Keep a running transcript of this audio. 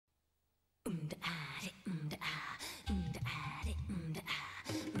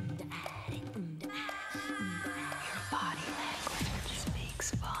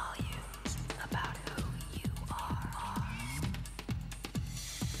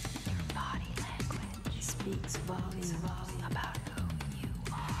speaks volumes about who you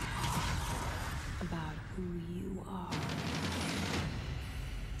are. About who you are.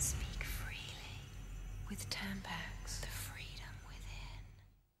 Speak freely with Tampax, the freedom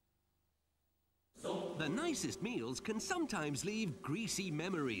within. The nicest meals can sometimes leave greasy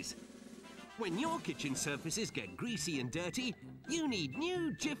memories. When your kitchen surfaces get greasy and dirty, you need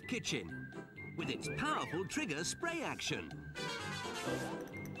new Jif Kitchen with its powerful trigger spray action.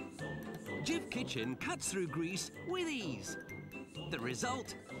 Jif Kitchen cuts through grease with ease. The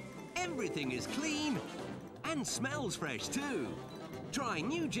result? Everything is clean and smells fresh too. Try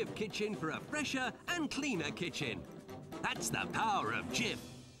new Jif Kitchen for a fresher and cleaner kitchen. That's the power of Jif.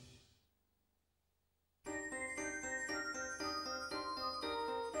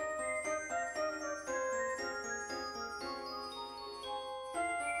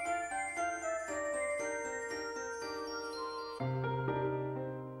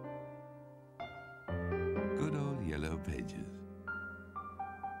 Good old Yellow Pages.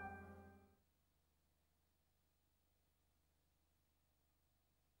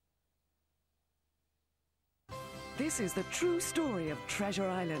 This is the true story of Treasure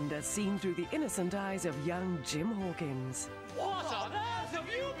Island as seen through the innocent eyes of young Jim Hawkins. What on earth have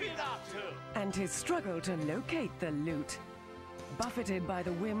you been up to? And his struggle to locate the loot. Buffeted by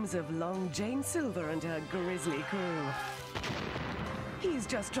the whims of Long Jane Silver and her grisly crew. He's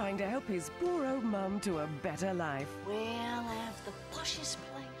just trying to help his poor old mum to a better life. We'll have the poshest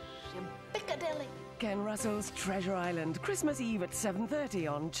place in Piccadilly. Ken Russell's Treasure Island, Christmas Eve at 7:30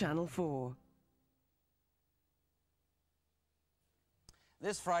 on Channel 4.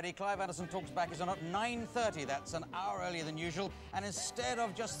 This Friday, Clive Anderson Talks Back is on at 9:30. That's an hour earlier than usual. And instead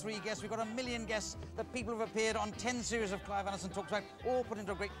of just 3 guests, we've got 1 million guests, the people who've appeared on 10 series of Clive Anderson Talks Back, all put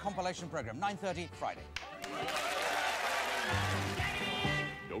into a great compilation programme. 9:30 Friday.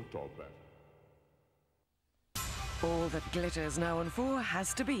 Don't talk back. All that glitters now on 4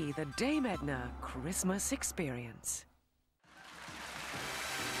 has to be the Dame Edna Christmas Experience.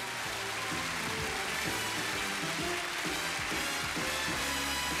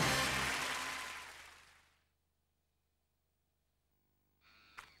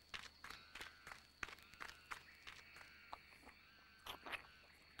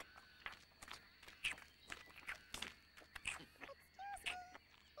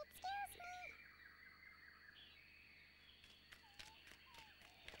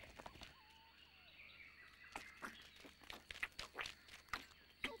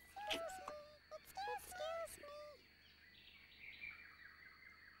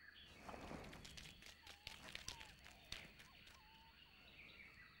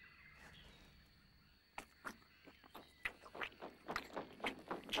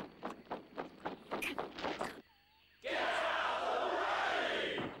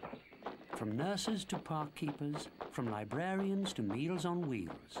 From nurses to park keepers, from librarians to Meals on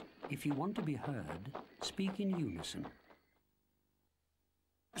Wheels. If you want to be heard, speak in unison.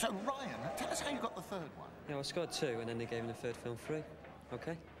 So, Ryan, tell us how you got the third one. Yeah, I scored 2 and then they gave me the third film free.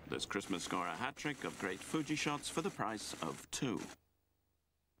 OK? This Christmas score a hat-trick of great Fuji shots for the price of 2.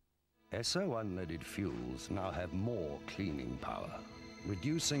 Esso unleaded fuels now have more cleaning power,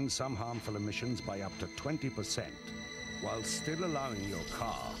 reducing some harmful emissions by up to 20%, while still allowing your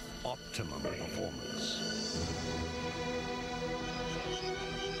car optimum performance.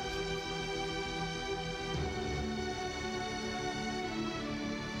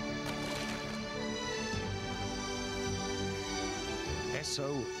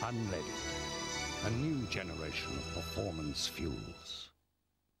 Esso Unleaded, a new generation of performance fuels.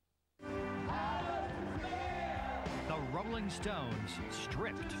 The Rolling Stones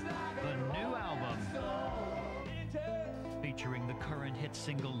Stripped, the new album. Featuring the current hit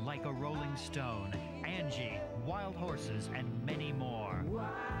single Like a Rolling Stone, Angie, Wild Horses, and many more.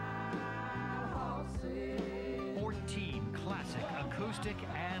 14 classic acoustic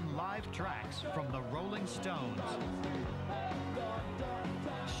and live tracks from the Rolling Stones.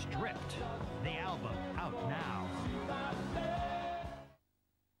 Stripped, the album out now.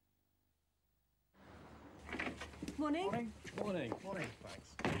 Morning. Morning. Morning. Morning. Thanks.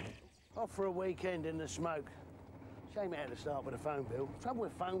 Off for a weekend in the smoke. Shame it had to start with a phone bill. Trouble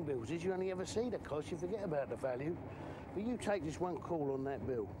with phone bills is you only ever see the cost, you forget about the value. But you take this one call on that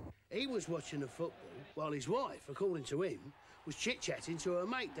bill. He was watching the football while his wife, according to him, was chit-chatting to her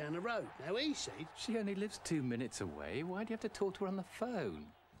mate down the road. Now he said... She only lives 2 minutes away. Why do you have to talk to her on the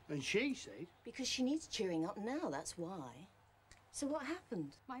phone? And she said... Because she needs cheering up now, that's why. So what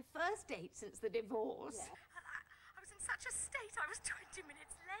happened? My first date since the divorce. Yeah. I was in such a state, I was 20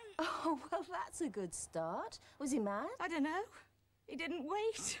 minutes late. Oh, well, that's a good start. Was he mad? I don't know. He didn't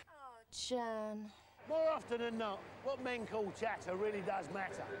wait. Oh, Jan. More often than not, what men call chatter really does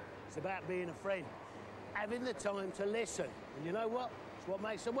matter. It's about being a friend, having the time to listen. And you know what? It's what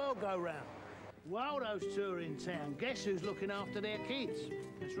makes the world go round. Waldo's touring town. Guess who's looking after their kids?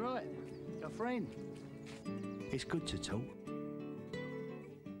 That's right, a friend. It's good to talk.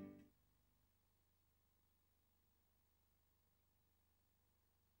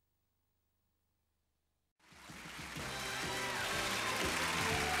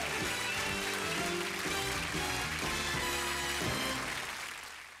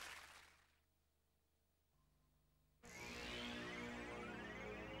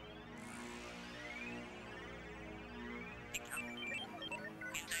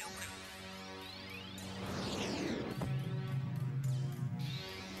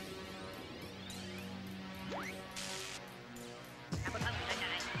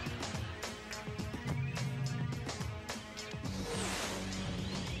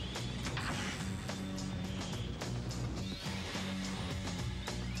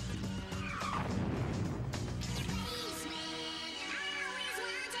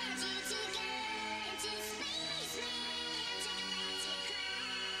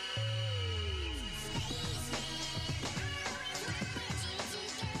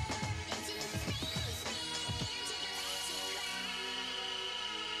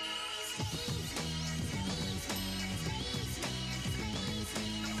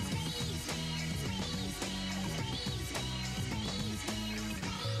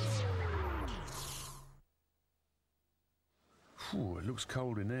 Ooh, it looks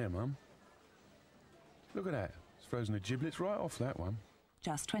cold in there, Mum. Look at that. It's frozen the giblets right off that one.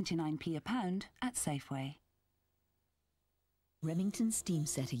 Just 29p a pound at Safeway. Remington Steam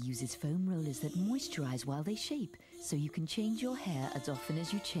Setter uses foam rollers that moisturise while they shape, so you can change your hair as often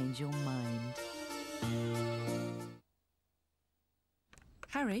as you change your mind.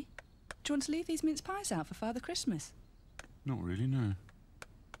 Harry, do you want to leave these mince pies out for Father Christmas? Not really, no.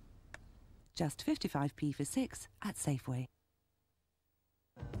 Just 55p for 6 at Safeway.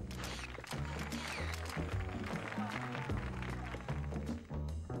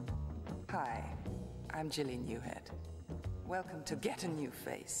 Hi, I'm Gillian Newhead. Welcome to Get a New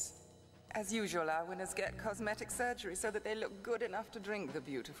Face. As usual, our winners get cosmetic surgery so that they look good enough to drink the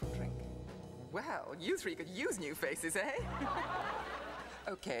beautiful drink. Wow, you three could use new faces, eh?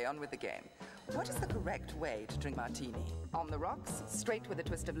 Okay, on with the game. What is the correct way to drink martini? On the rocks, straight with a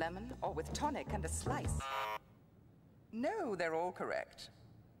twist of lemon, or with tonic and a slice? No, they're all correct.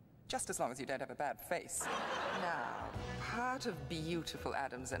 Just as long as you don't have a bad face. Now, part of beautiful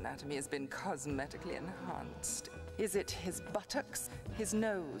Adam's anatomy has been cosmetically enhanced. Is it his buttocks, his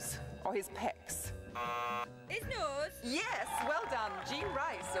nose, or his pecs? His nose? Yes, well done, Jean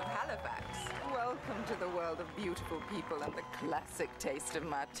Rice of Halifax. Welcome to the world of beautiful people and the classic taste of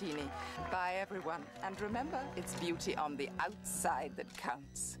martini. Bye, everyone. And remember, it's beauty on the outside that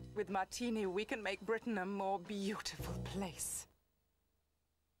counts. With martini, we can make Britain a more beautiful place.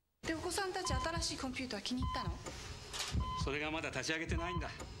 で、お子さんたち新しいコンピューター気に入ったの？それがまだ立ち上げてないんだ。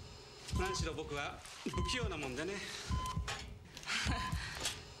何しろ僕は不器用なもんでね。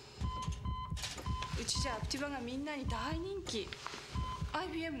うちじゃアプティバがみんなに大人気。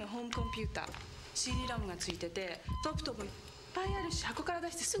IBM のホームコンピューター、CD ラムがついてて、トップトップいっぱいあるし、箱から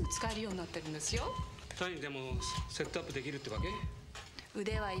出してすぐ使えるようになってるんですよ。単位でもセットアップできるってわけ？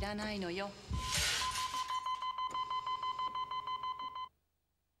腕はいらないのよ。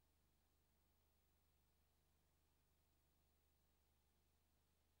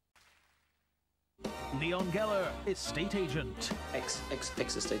Leon Geller, estate agent.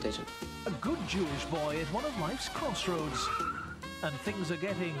 Ex-estate agent. A good Jewish boy at one of life's crossroads. And things are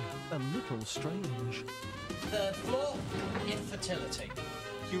getting a little strange. Third floor, infertility.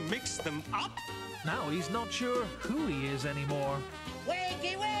 You mixed them up? Now he's not sure who he is anymore.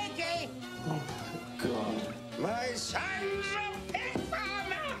 Wakey, wakey! Oh, God. My son's a pig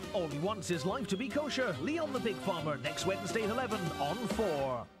farmer! All he wants is life to be kosher. Leon the Pig Farmer, next Wednesday at 11 on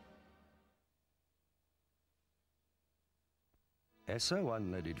 4. Esso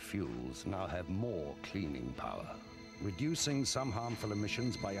unleaded fuels now have more cleaning power, reducing some harmful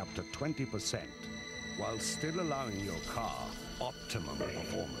emissions by up to 20%, while still allowing your car optimum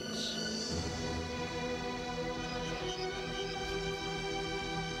performance.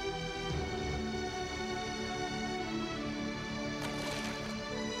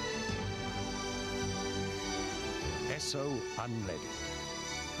 Esso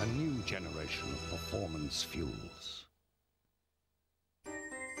Unleaded, a new generation of performance fuels.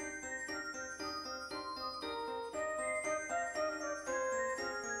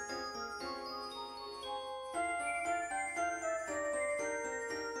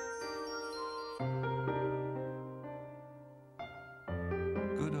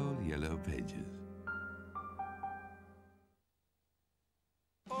 edges.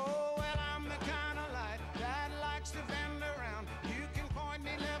 Oh, well, I'm the kind of light that likes to bend around. You can point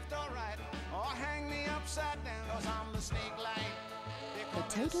me left or right, or hang me upside down, 'cause I'm the SnakeLight. The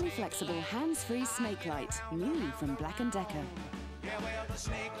totally flexible hands-free SnakeLight, new from Black & Decker. Yeah, well, the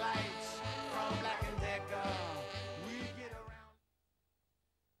SnakeLights from Black & Decker. We get around.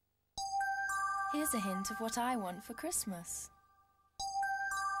 Here's a hint of what I want for Christmas.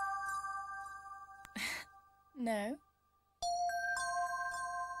 No?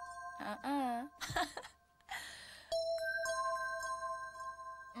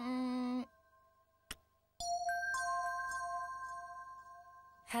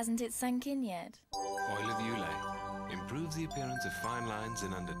 Hasn't it sunk in yet? Oil of Ulay improves the appearance of fine lines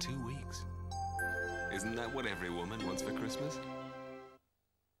in under 2 weeks. Isn't that what every woman wants for Christmas?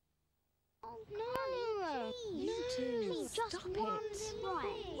 No, please, just one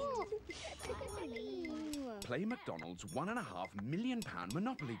right. Play McDonald's £1.5 million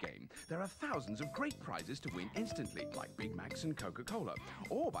Monopoly game. There are thousands of great prizes to win instantly, like Big Macs and Coca-Cola,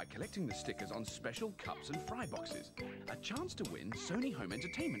 or by collecting the stickers on special cups and fry boxes. A chance to win Sony home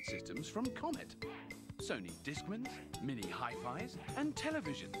entertainment systems from Comet. Sony Discmans, mini hi-fis, and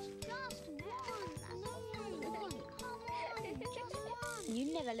televisions. Just one.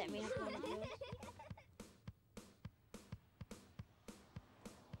 You never let me have one of yours.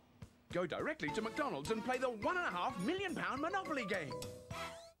 Go directly to McDonald's and play the £1.5 million Monopoly game.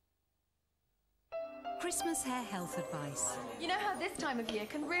 Christmas hair health advice. You know how this time of year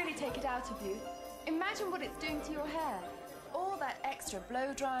can really take it out of you? Imagine what it's doing to your hair. All that extra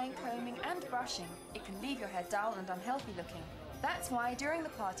blow drying, combing and brushing, it can leave your hair dull and unhealthy looking. That's why during the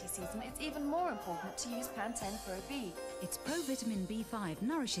party season it's even more important to use Pantene Pro-V. Its pro-vitamin B5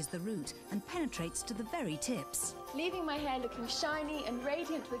 nourishes the root and penetrates to the very tips, leaving my hair looking shiny and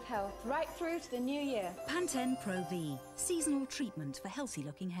radiant with health right through to the new year. Pantene Pro-V, seasonal treatment for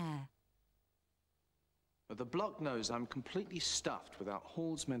healthy-looking hair. The block knows I'm completely stuffed without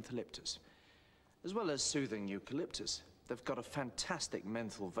Hall's Mentholyptus, as well as soothing eucalyptus. They've got a fantastic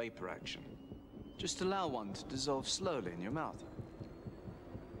menthol vapor action. Just allow one to dissolve slowly in your mouth.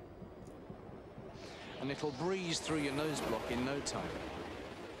 And it'll breeze through your nose block in no time.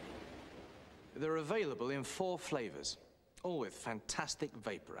 They're available in 4 flavors, all with fantastic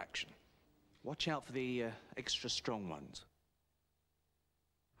vapor action. Watch out for the extra strong ones.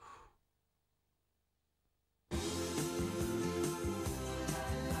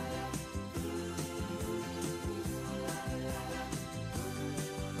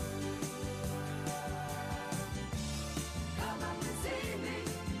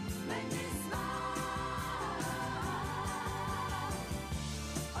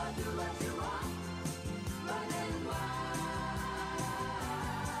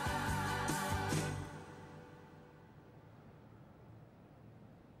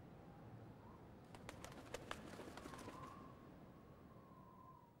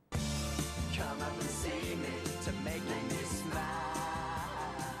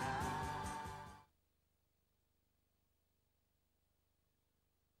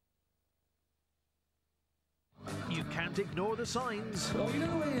 You can't ignore the signs. Oh, you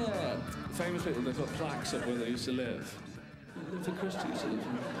know the way famous people, they put plaques up where they used to live? For Christians.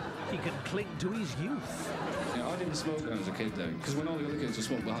 He can cling to his youth. Yeah, I didn't smoke when I was a kid, though, because when all the other kids were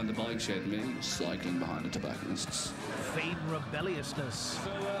smoking behind the bike shed, me cycling behind the tobacconists. Fame rebelliousness.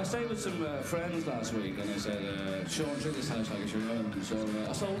 So I stayed with some friends last week, and they said, Sean, treat this house like it's your own, so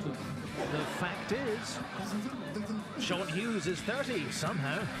I sold it. The fact is, Sean Hughes is 30,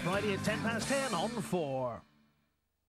 somehow. Friday at 10 past 10 on 4.